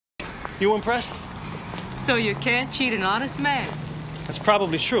You impressed? So you can't cheat an honest man? That's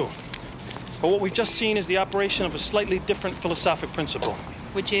probably true. But what we've just seen is the operation of a slightly different philosophic principle.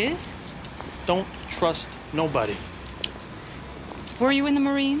 Which is? Don't trust nobody. Were you in the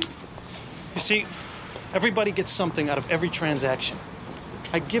Marines? You see, everybody gets something out of every transaction.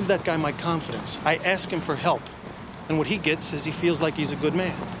 I give that guy my confidence. I ask him for help. And what he gets is he feels like he's a good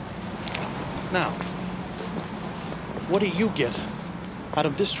man. Now, what do you get out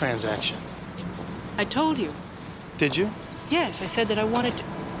of this transaction? I told you. Did you? Yes, I said that I wanted to.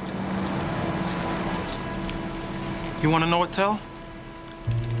 You want to know what, Tell?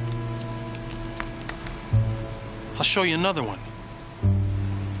 I'll show you another one.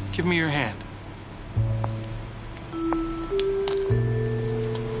 Give me your hand.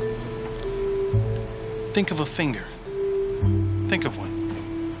 Think of a finger. Think of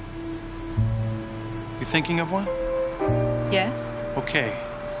one. You thinking of one? Yes. Okay.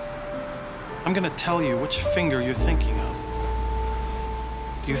 I'm gonna tell you which finger you're thinking of.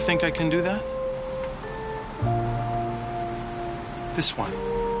 Do you think I can do that? This one.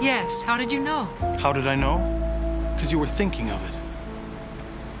 Yes. How did you know? How did I know? Because you were thinking of it.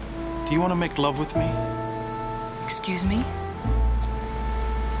 Do you want to make love with me? Excuse me?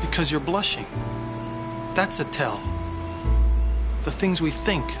 Because you're blushing. That's a tell. The things we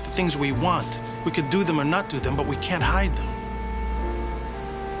think, the things we want, we could do them or not do them, but we can't hide them.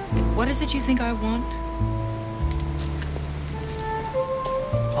 And what is it you think I want?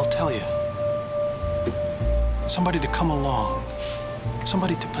 I'll tell you. Somebody to come along.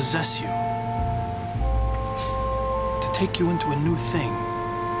 Somebody to possess you. To take you into a new thing.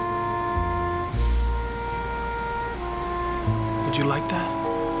 Would you like that?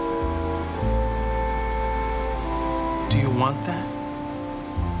 Do you want that?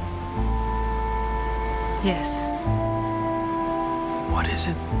 Yes. What is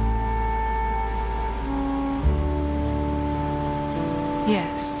it?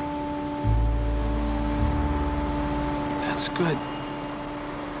 Yes. That's good.